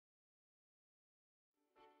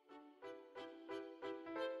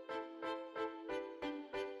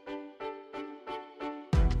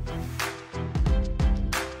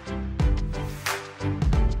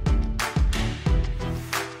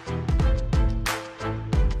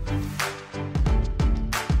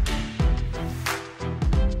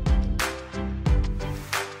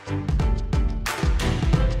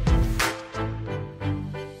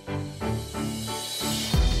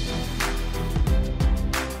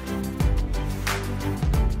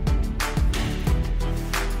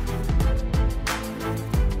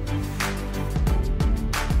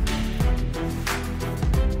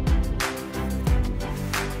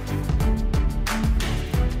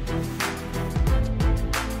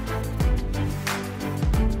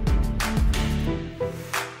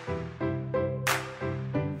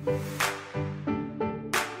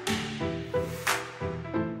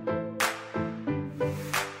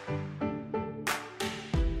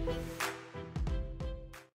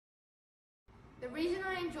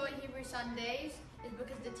enjoy Hebrew Sundays is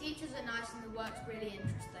because the teachers are nice and the work's really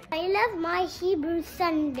interesting. I love my Hebrew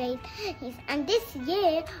Sundays, and this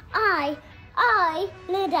year I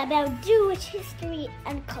learned about Jewish history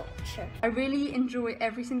and culture. I really enjoy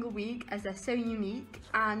every single week as they're so unique,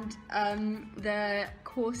 and the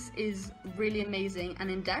course is really amazing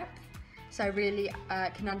and in-depth, so I really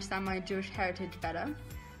can understand my Jewish heritage better.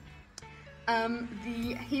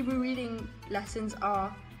 The Hebrew reading lessons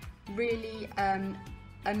are really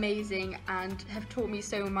amazing and have taught me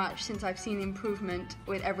so much since I've seen improvement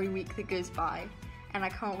with every week that goes by, and I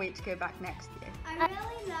can't wait to go back next year. I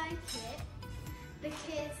really like it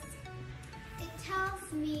because it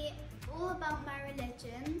tells me all about my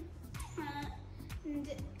religion, and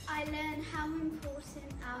I learn how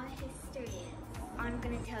important our history is. I'm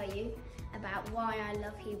going to tell you about why I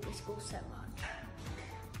love Hebrew school so much.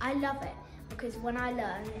 I love it because when I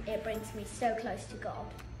learn, it brings me so close to God.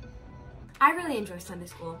 I really enjoy Sunday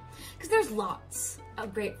school because there's lots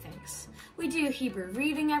of great things. We do Hebrew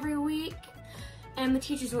reading every week, and the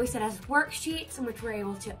teachers always set us worksheets in which we're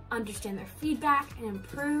able to understand their feedback and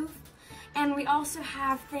improve. And we also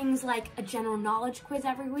have things like a general knowledge quiz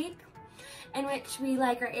every week, in which we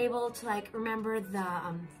are able to remember the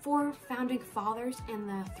 4 founding fathers and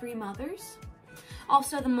the 3 mothers.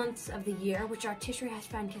 Also the months of the year, which are Tishrei,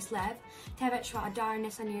 Heshvan, Kislev, Tevet, Shvat, Adar,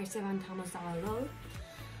 Nisan, Iyar, Sivan, Tammuz, Elul.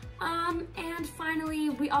 And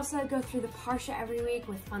finally, we also go through the Parsha every week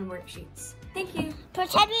with fun worksheets. Thank you.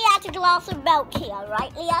 Pretend we had a glass of milk here,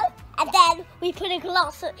 right, Leo? And then we put a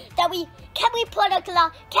glass of, can we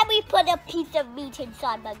put a piece of meat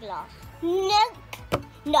inside my glass? Nope.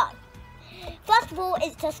 No. First of all,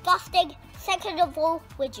 it's disgusting. Second of all,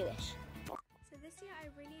 we're Jewish. So this year I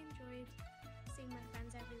really enjoyed seeing my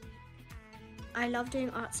friends every week. I love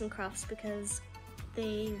doing arts and crafts because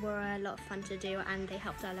they were a lot of fun to do and they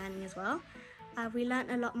helped our learning as well. We learnt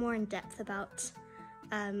a lot more in depth about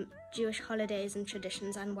Jewish holidays and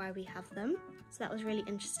traditions and why we have them, so that was really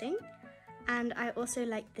interesting. And I also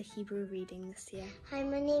liked the Hebrew reading this year. Hi,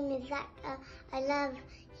 my name is Zach. I love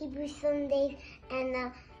Hebrew Sundays,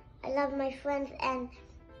 and I love my friends, and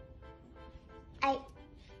I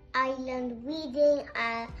learned reading.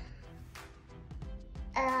 I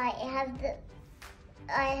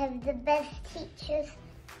have the best teachers,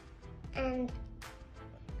 and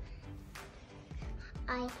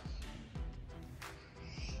I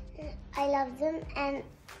love them, and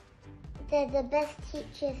they're the best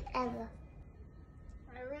teachers ever.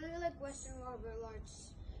 I really like Western Robert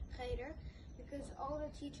Lawrence Cheder because all the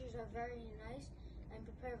teachers are very nice and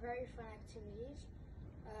prepare very fun activities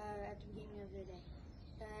at the beginning of the day.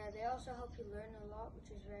 They also help you learn a lot,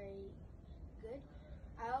 which is very good.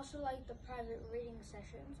 I also like the private reading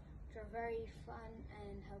sessions, which are very fun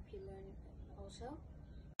and help you learn also.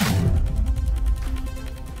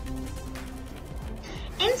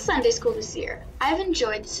 In Sunday school this year, I've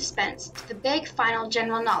enjoyed the suspense to the big final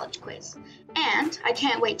general knowledge quiz, and I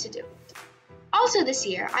can't wait to do it. Also this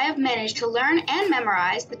year, I have managed to learn and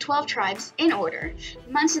memorize the 12 tribes in order,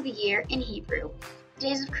 the months of the year in Hebrew, the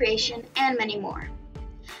days of creation, and many more.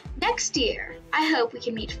 Next year, I hope we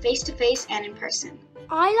can meet face-to-face and in person.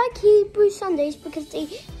 I like Hebrew Sundays because they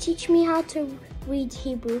teach me how to read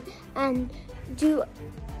Hebrew, and the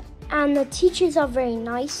teachers are very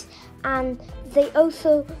nice, and they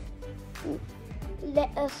also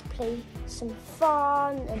let us play some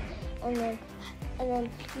fun, and then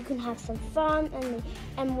you can have some fun, and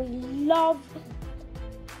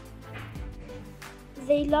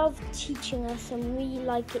they love teaching us, and we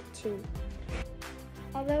like it too.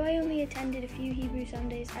 Although I only attended a few Hebrew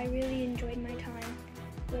Sundays, I really enjoyed my time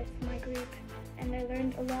with my group, and I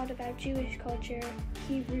learned a lot about Jewish culture,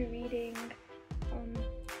 Hebrew reading,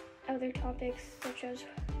 other topics such as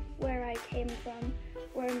where I came from,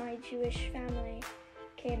 where my Jewish family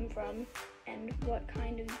came from, and what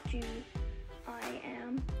kind of Jew I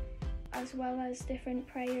am, as well as different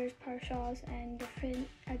prayers, parshas, and different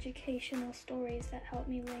educational stories that help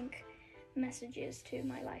me link messages to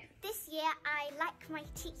my life. This year I like my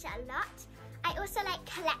teacher a lot. I also like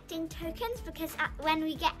collecting tokens because when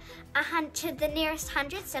we get to the nearest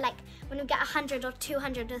 100, so when we get 100 or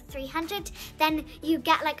 200 or 300, then you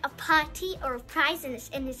get a party or a prize, and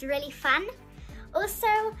it's really fun. Also,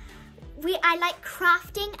 I like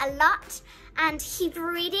crafting a lot, and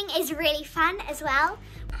Hebrew reading is really fun as well.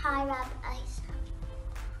 Hi, Rabbi. I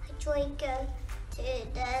enjoy going to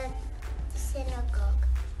the synagogue.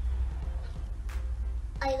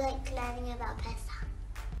 I like learning about Pesach.